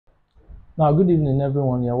Now, good evening,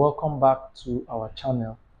 everyone. You're welcome back to our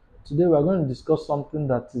channel. Today, we're going to discuss something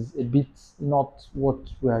that is a bit not what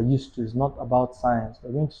we are used to. It's not about science. We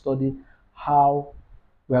are going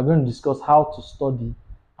to discuss how to study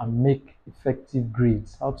and make effective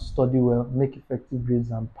grades. How to study well, make effective grades,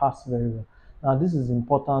 and pass very well. Now, this is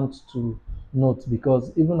important to note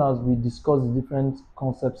because even as we discuss the different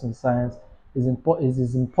concepts in science, it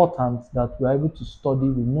is important that we are able to study,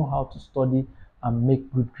 we know how to study and make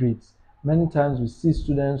good grades. Many times we see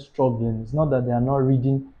students struggling. It's not that they are not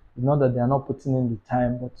reading, it's not that they are not putting in the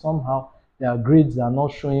time, but somehow their grades are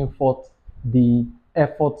not showing forth the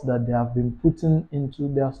effort that they have been putting into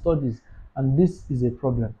their studies, and this is a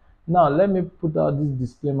problem. Now, let me put out this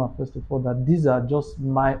disclaimer first of all that these are just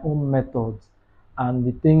my own methods and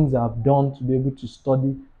the things I've done to be able to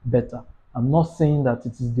study better. I'm not saying that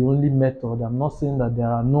it is the only method. I'm not saying that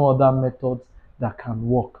there are no other methods that can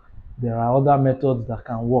work. There are other methods that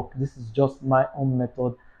can work. This is just my own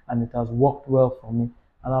method and it has worked well for me.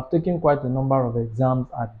 And I've taken quite a number of exams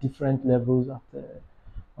at different levels, at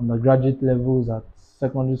undergraduate levels, at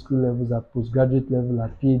secondary school levels, at postgraduate level,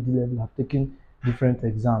 at PhD level. I've taken different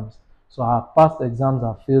exams. So I have passed exams,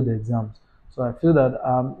 I've failed exams. So I feel that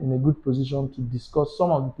I'm in a good position to discuss some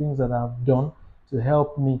of the things that I've done to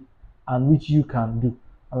help me and which you can do.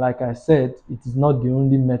 And like I said, it is not the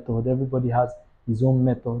only method. Everybody has his own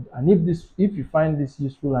method. And if you find this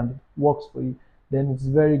useful and it works for you, then it's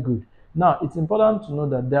very good. Now, it's important to know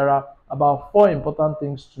that there are about 4 important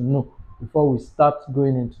things to know before we start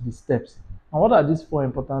going into the steps. And what are these 4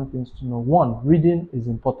 important things to know? One, reading is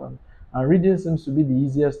important. And reading seems to be the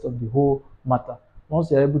easiest of the whole matter. Once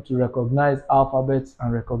you're able to recognize alphabets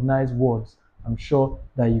and recognize words, I'm sure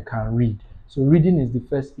that you can read. So reading is the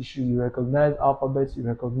first issue. You recognize alphabets, you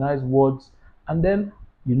recognize words, and then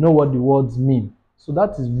you know what the words mean. So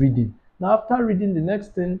that is reading. Now, after reading, the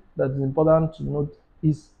next thing that is important to note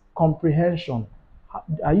is comprehension.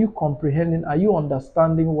 Are you comprehending? Are you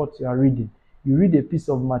understanding what you are reading? You read a piece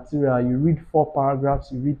of material, you read 4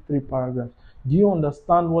 paragraphs, you read 3 paragraphs. Do you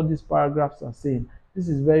understand what these paragraphs are saying? This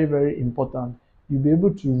is very, very important. You'll be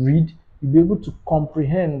able to read, you'll be able to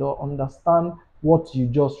comprehend or understand what you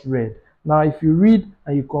just read. Now, if you read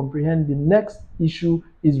and you comprehend, the next issue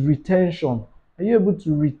is retention. Are you able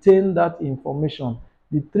to retain that information?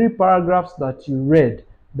 The 3 paragraphs that you read,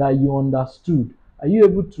 that you understood, are you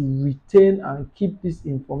able to retain and keep this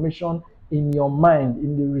information in your mind,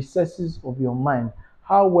 in the recesses of your mind?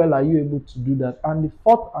 How well are you able to do that? And the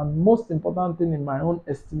fourth and most important thing in my own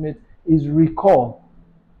estimate is recall.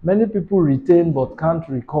 Many people retain but can't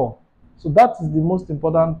recall. So that is the most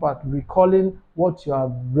important part, recalling what you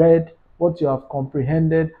have read, what you have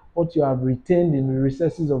comprehended, what you have retained in the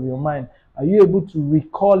recesses of your mind. Are you able to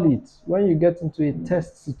recall it when you get into a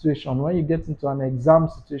test situation, when you get into an exam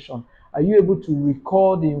situation? Are you able to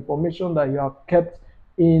recall the information that you have kept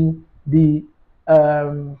in the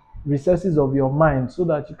recesses of your mind so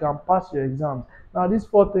that you can pass your exams? Now, these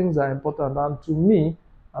 4 things are important, and to me,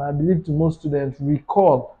 and I believe to most students,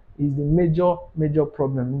 recall is the major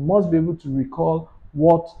problem. You must be able to recall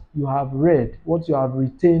what you have read, what you have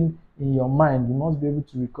retained in your mind. You must be able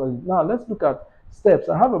to recall it. Now, let's look at steps.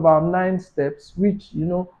 I have about 9 steps, which,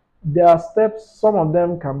 there are steps, some of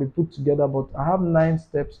them can be put together, but I have 9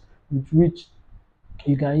 steps with which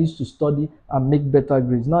you can use to study and make better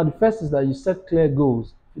grades. Now, the first is that you set clear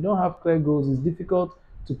goals. If you don't have clear goals, it's difficult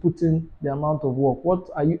to put in the amount of work. What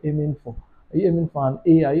are you aiming for? Are you aiming for an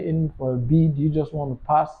A? Are you aiming for a B? Do you just want to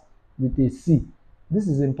pass with a C? This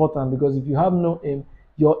is important because if you have no aim,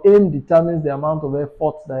 your aim determines the amount of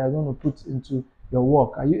effort that you're going to put into your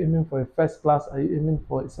work. Are you aiming for a first class? Are you aiming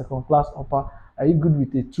for a second class upper? Are you good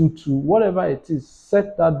with a 2-2? Whatever it is,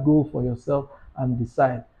 set that goal for yourself and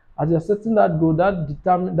decide. As you're setting that goal,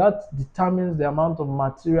 that determines the amount of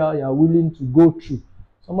material you're willing to go through.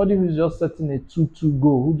 Somebody who's just setting a 2-2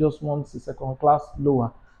 goal, who just wants a second class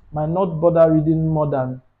lower, might not bother reading more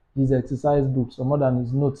than his exercise books or more than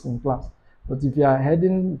his notes in class. But if you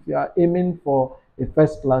are aiming for a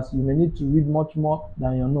first class, you may need to read much more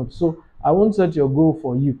than your notes. So I won't set your goal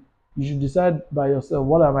for you. You should decide by yourself,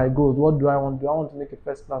 what are my goals? What do I want? Do I want to make a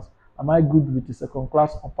first class? Am I good with the second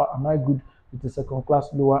class upper? Am I good with the second class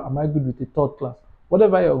lower? Am I good with the third class?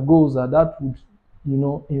 Whatever your goals are, that would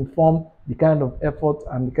inform the kind of effort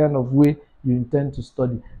and the kind of way you intend to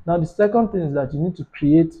study. Now, the second thing is that you need to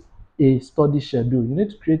create a study schedule. You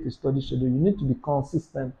need to create a study schedule. You need to be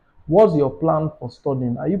consistent. What's your plan for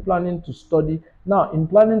studying? Are you planning to study? Now, in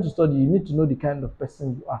planning to study, you need to know the kind of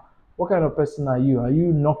person you are. What kind of person are you? Are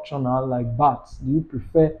you nocturnal like bats? Do you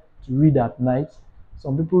prefer to read at night?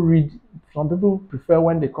 Some people prefer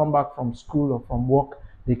when they come back from school or from work,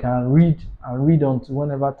 They can read and read until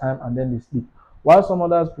whenever time and then they sleep. While some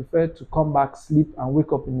others prefer to come back, sleep, and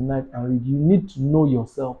wake up in the night and read. You need to know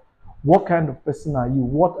yourself. What kind of person are you?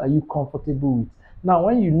 What are you comfortable with? Now,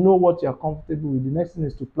 when you know what you're comfortable with, the next thing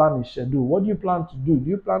is to plan a schedule. What do you plan to do? Do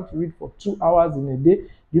you plan to read for 2 hours in a day? Do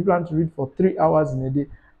you plan to read for 3 hours in a day?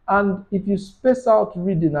 And if you space out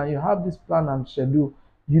reading and you have this plan and schedule,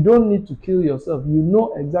 you don't need to kill yourself. You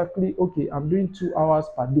know exactly, okay, I'm doing 2 hours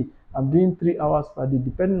per day. I'm doing 3 hours per day,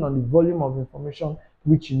 depending on the volume of information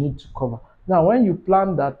which you need to cover. Now, when you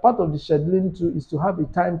plan that, part of the scheduling too is to have a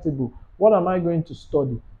timetable. What am I going to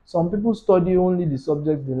study? Some people study only the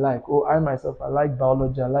subjects they like. Oh, I myself, I like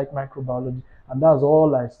biology, I like microbiology, and that's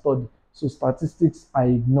all I study. So statistics, I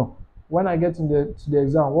ignore. When I get to the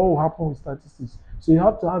exam, what will happen with statistics? So you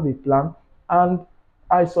have to have a plan, and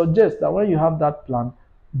I suggest that when you have that plan,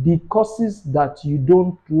 the courses that you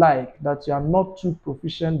don't like, that you are not too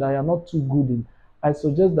proficient, that you are not too good in, I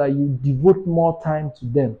suggest that you devote more time to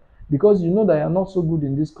them. Because you know that you're not so good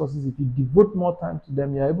in these courses, if you devote more time to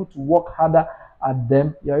them, you're able to work harder at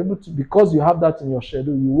them. You're able to, because you have that in your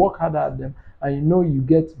schedule, you work harder at them and you know you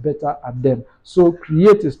get better at them. So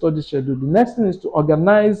create a study schedule. The next thing is to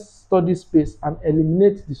organize study space and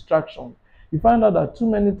eliminate distractions. You find out that too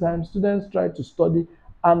many times students try to study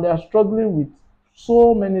and they are struggling with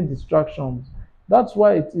so many distractions. That's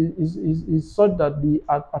why it is such that the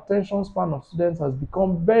attention span of students has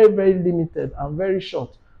become very, very limited and very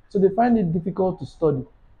short. So they find it difficult to study.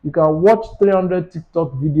 You can watch 300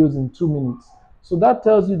 TikTok videos in 2 minutes. So that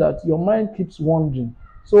tells you that your mind keeps wandering.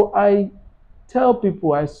 So I tell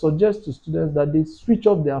people, I suggest to students that they switch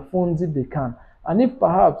off their phones if they can. And if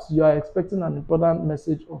perhaps you are expecting an important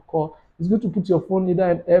message or call, it's good to put your phone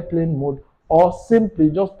either in airplane mode or simply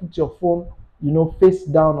just put your phone, face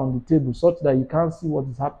down on the table such that you can't see what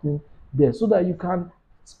is happening there, so that you can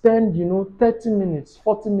spend, 30 minutes,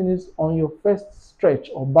 40 minutes on your first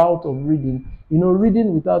stretch or bout of reading,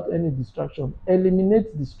 reading without any distraction.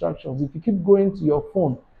 Eliminate distractions. If you keep going to your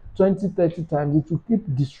phone 20, 30 times, it will keep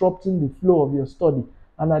disrupting the flow of your study.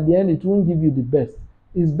 And at the end, it won't give you the best.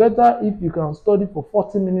 It's better if you can study for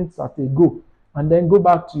 40 minutes at a go and then go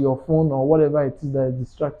back to your phone or whatever it is that is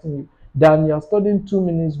distracting you, than you're studying 2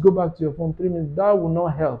 minutes, go back to your phone 3 minutes. That will not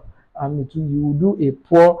help, and you will do a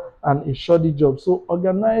poor and a shoddy job. So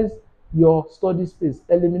organize your study space,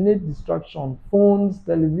 eliminate distraction, phones,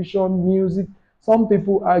 television, music. Some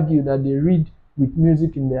people argue that they read with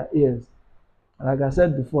music in their ears. Like I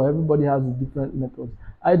said before, everybody has a different method.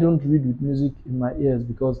 I don't read with music in my ears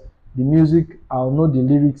because the music, I'll know the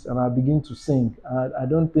lyrics and I'll begin to sing. I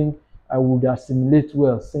don't think I would assimilate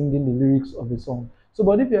well singing the lyrics of a song. So,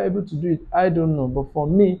 but if you're able to do it, I don't know. But for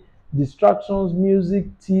me, distractions, music,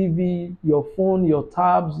 TV, your phone, your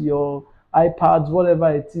tabs, your iPads, whatever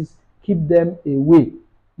it is, keep them away.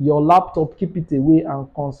 Your laptop, keep it away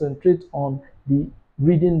and concentrate on the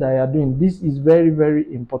reading that you're doing. This is very,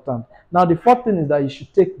 very important. Now, the fourth thing is that you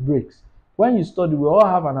should take breaks. When you study, we all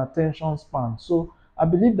have an attention span. So I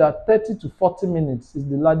believe that 30 to 40 minutes is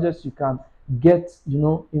the largest you can get,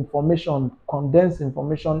 information, condensed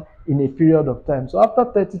information in a period of time. So after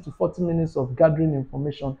 30 to 40 minutes of gathering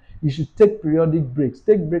information, you should take periodic breaks.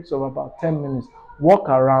 Take breaks of about 10 minutes, walk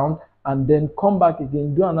around, and then come back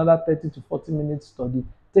again, do another 30 to 40 minutes study,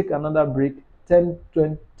 take another break, 10,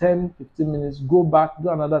 20, 10, 15 minutes, go back, do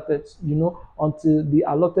another 30, until the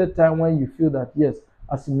allotted time when you feel that, yes,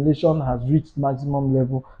 assimilation has reached maximum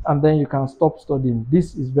level, and then you can stop studying.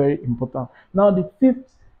 This is very important. Now, the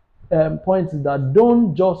fifth point is that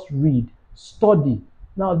don't just read, study.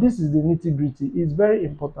 Now, this is the nitty-gritty. It's very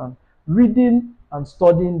important. Reading and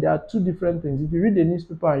studying, they are two different things. If you read a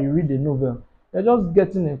newspaper and you read a novel, you're just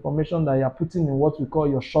getting information that you're putting in what we call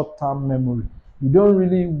your short-term memory. You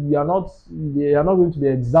are not going to be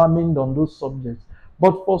examined on those subjects.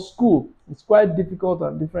 But for school, it's quite difficult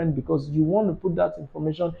and different because you want to put that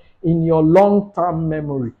information in your long-term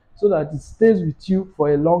memory so that it stays with you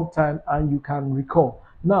for a long time and you can recall.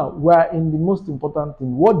 Now, we're in the most important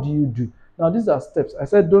thing. What do you do? Now, these are steps. I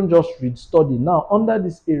said don't just read, study. Now, under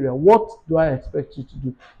this area, what do I expect you to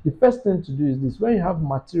do? The first thing to do is this. When you have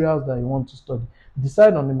materials that you want to study,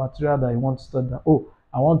 decide on the material that you want to study. Oh,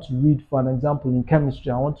 I want to read, for an example, in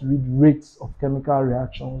chemistry, I want to read rates of chemical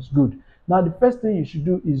reactions. Good. Now, the first thing you should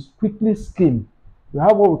do is quickly skim. We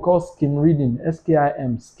have what we call skim reading,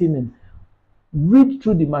 S-K-I-M, skimming. Read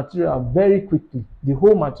through the material very quickly, the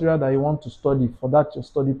whole material that you want to study for that your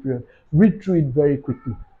study period. Read through it very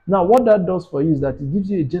quickly. Now, what that does for you is that it gives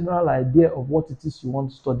you a general idea of what it is you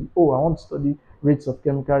want to study. Oh, I want to study rates of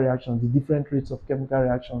chemical reactions, the different rates of chemical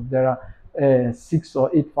reactions. There are 6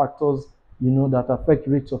 or 8 factors that affect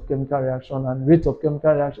rates of chemical reaction and rates of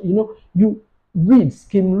chemical reaction. You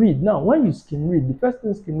skim read. Now, when you skim read, the first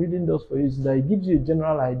thing skim reading does for you is that it gives you a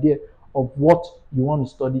general idea of what you want to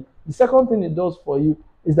study. The second thing it does for you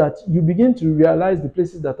is that you begin to realize the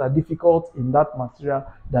places that are difficult in that material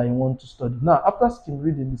that you want to study. Now, after skim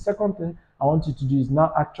reading, the second thing I want you to do is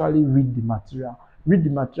now actually read the material. Read the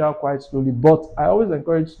material quite slowly, but I always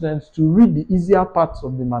encourage students to read the easier parts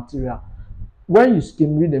of the material. When you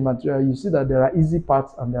skim read the material, you see that there are easy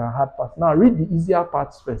parts and there are hard parts. Now, read the easier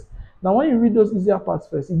parts first. Now, when you read those easier parts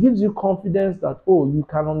first, it gives you confidence that, oh, you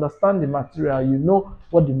can understand the material, you know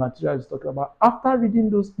what the material is talking about. After reading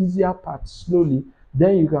those easier parts slowly,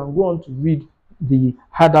 then you can go on to read the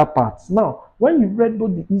harder parts. Now, when you've read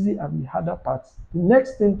both the easy and the harder parts, the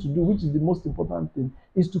next thing to do, which is the most important thing,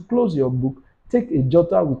 is to close your book, take a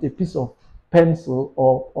jotter with a piece of pencil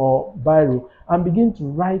or biro and begin to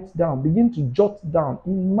write down, begin to jot down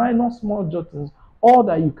in minor small jottings all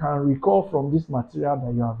that you can recall from this material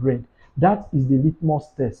that you have read. That is the litmus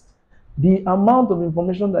test. The amount of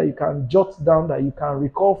information that you can jot down, that you can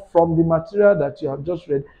recall from the material that you have just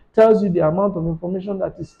read, tells you the amount of information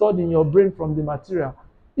that is stored in your brain from the material.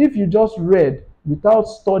 If you just read without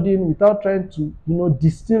studying, without trying to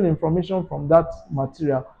distill information from that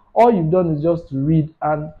material, all you've done is just to read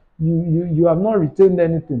and you have not retained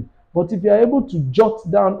anything. But if you are able to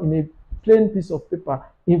jot down in a plain piece of paper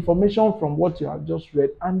information from what you have just read,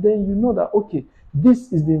 and then you know that, okay,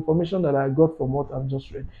 this is the information that I got from what I've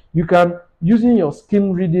just read. You can, using your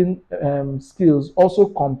skim reading skills, also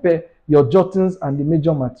compare your jottings and the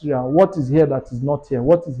major material. What is here that is not here?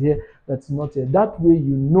 What is here that is not here? That way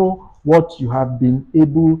you know what you have been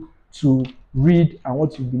able to read and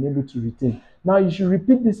what you've been able to retain. Now, you should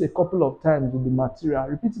repeat this a couple of times with the material.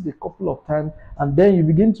 Repeat it a couple of times, and then you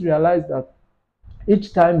begin to realize that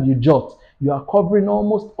each time you jot, you are covering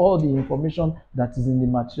almost all the information that is in the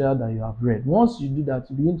material that you have read. Once you do that,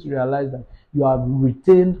 you begin to realize that you have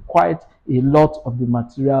retained quite a lot of the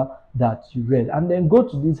material that you read. And then go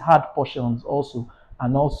to these hard portions also,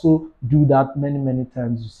 and also do that many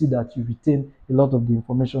times. You see that you retain a lot of the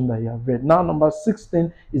information that you have read. Now, number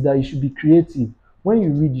 16 is that you should be creative. When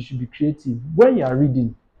you read, you should be creative. When you are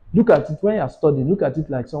reading, look at it. When you are studying, look at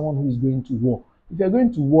it like someone who is going to war. If you're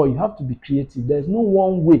going to war, you have to be creative. There's no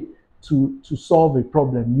one way to solve a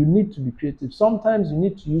problem. You need to be creative. Sometimes you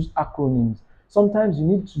need to use acronyms. Sometimes you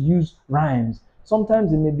need to use rhymes.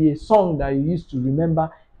 Sometimes it may be a song that you used to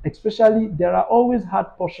remember. Especially, there are always hard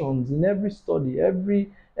portions in every study,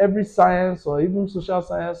 every science, or even social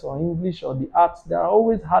science or English or the arts. There are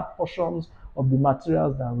always hard portions of the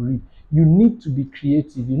materials that we read. You need to be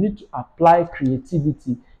creative. You need to apply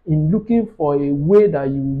creativity in looking for a way that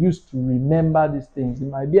you use to remember these things. It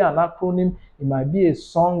might be an acronym, it might be a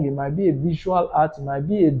song, it might be a visual art, it might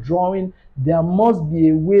be a drawing. There must be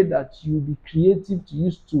a way that you be creative to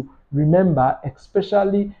use to remember,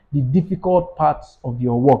 especially the difficult parts of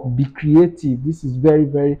your work. Be creative. This is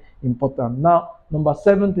very important. Now, number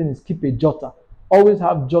 17 is keep a jotter. Always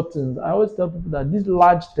have jottings. I always tell people that these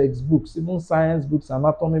large textbooks, even science books,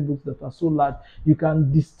 anatomy books that are so large, you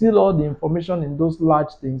can distill all the information in those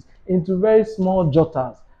large things into very small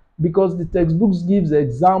jotters, because the textbooks gives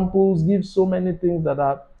examples, gives so many things that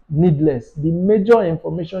are needless. The major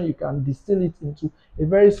information, you can distill it into a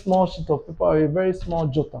very small sheet of paper or a very small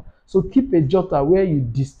jotter. So keep a jotter where you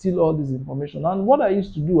distill all this information. And what I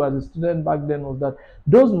used to do as a student back then was that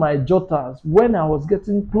those my jotters, when I was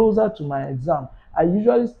getting closer to my exam, I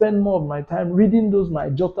usually spend more of my time reading those my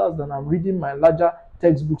jotters than I'm reading my larger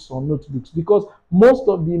textbooks or notebooks, because most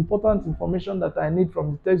of the important information that I need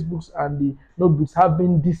from the textbooks and the notebooks have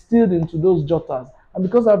been distilled into those jotters. And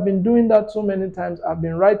because I've been doing that so many times, I've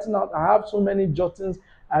been writing out, I have so many jottings,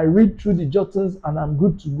 I read through the jottings and I'm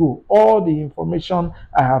good to go. All the information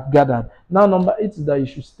I have gathered. Now, number 8 is that you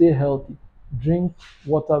should stay healthy. Drink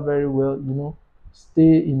water very well,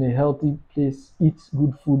 stay in a healthy place, eat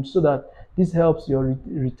good food, so that this helps your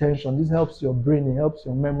retention, this helps your brain, it helps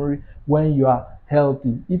your memory when you are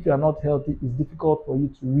healthy. If you are not healthy, it's difficult for you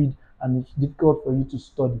to read and it's difficult for you to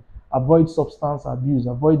study. Avoid substance abuse,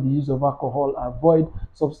 avoid the use of alcohol, avoid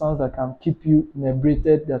substances that can keep you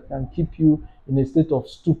inebriated, that can keep you in a state of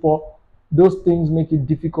stupor. Those things make it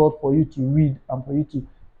difficult for you to read and for you to,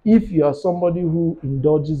 if you are somebody who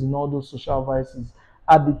indulges in all those social vices,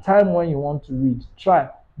 at the time when you want to read, try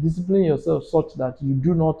discipline yourself such that you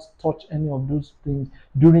do not touch any of those things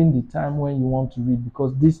during the time when you want to read,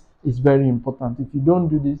 because this is very important. If you don't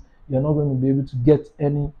do this, you're not going to be able to get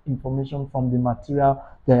any information from the material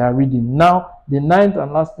that you are reading. Now, the ninth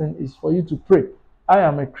and last thing is for you to pray. I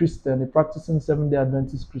am a Christian, a practicing Seventh-day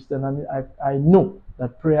Adventist Christian, and I know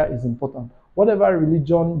that prayer is important. Whatever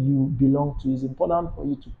religion you belong to, is important for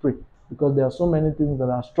you to pray, because there are so many things that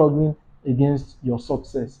are struggling against your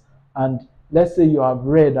success. And let's say you have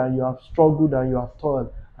read and you have struggled and you have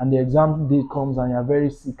toiled, and the exam day comes and you are very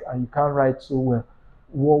sick and you can't write so well.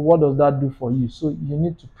 What does that do for you? So you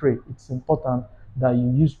need to pray. It's important that you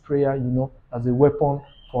use prayer, as a weapon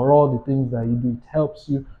for all the things that you do. It helps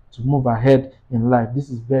you to move ahead in life. This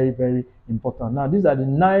is very, very important. Now, these are the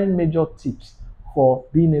 9 major tips for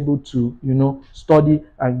being able to, study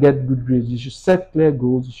and get good grades. You should set clear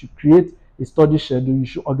goals. You should create a study schedule. You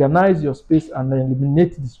should organize your space and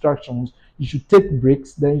eliminate distractions. You should take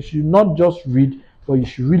breaks. Then you should not just read, but you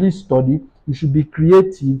should really study. You should be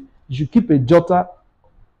creative. You should keep a jotter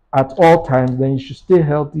at all times. Then you should stay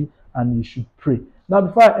healthy and you should pray. Now,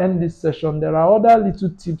 before I end this session, there are other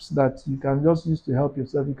little tips that you can just use to help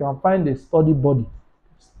yourself. You can find a study buddy,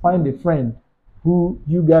 find a friend who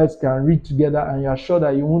you guys can read together, and you are sure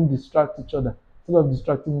that you won't distract each other. Instead of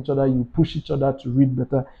distracting each other, you push each other to read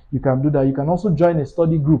better. You can do that. You can also join a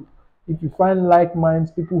study group. If you find like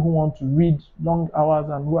minds, people who want to read long hours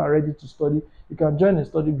and who are ready to study, you can join a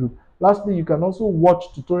study group. Lastly, you can also watch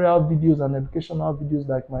tutorial videos and educational videos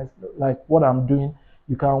like what I'm doing.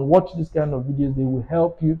 You can watch this kind of videos. They will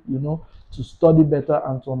help you, to study better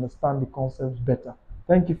and to understand the concepts better.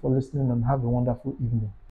 Thank you for listening, and have a wonderful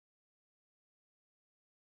evening.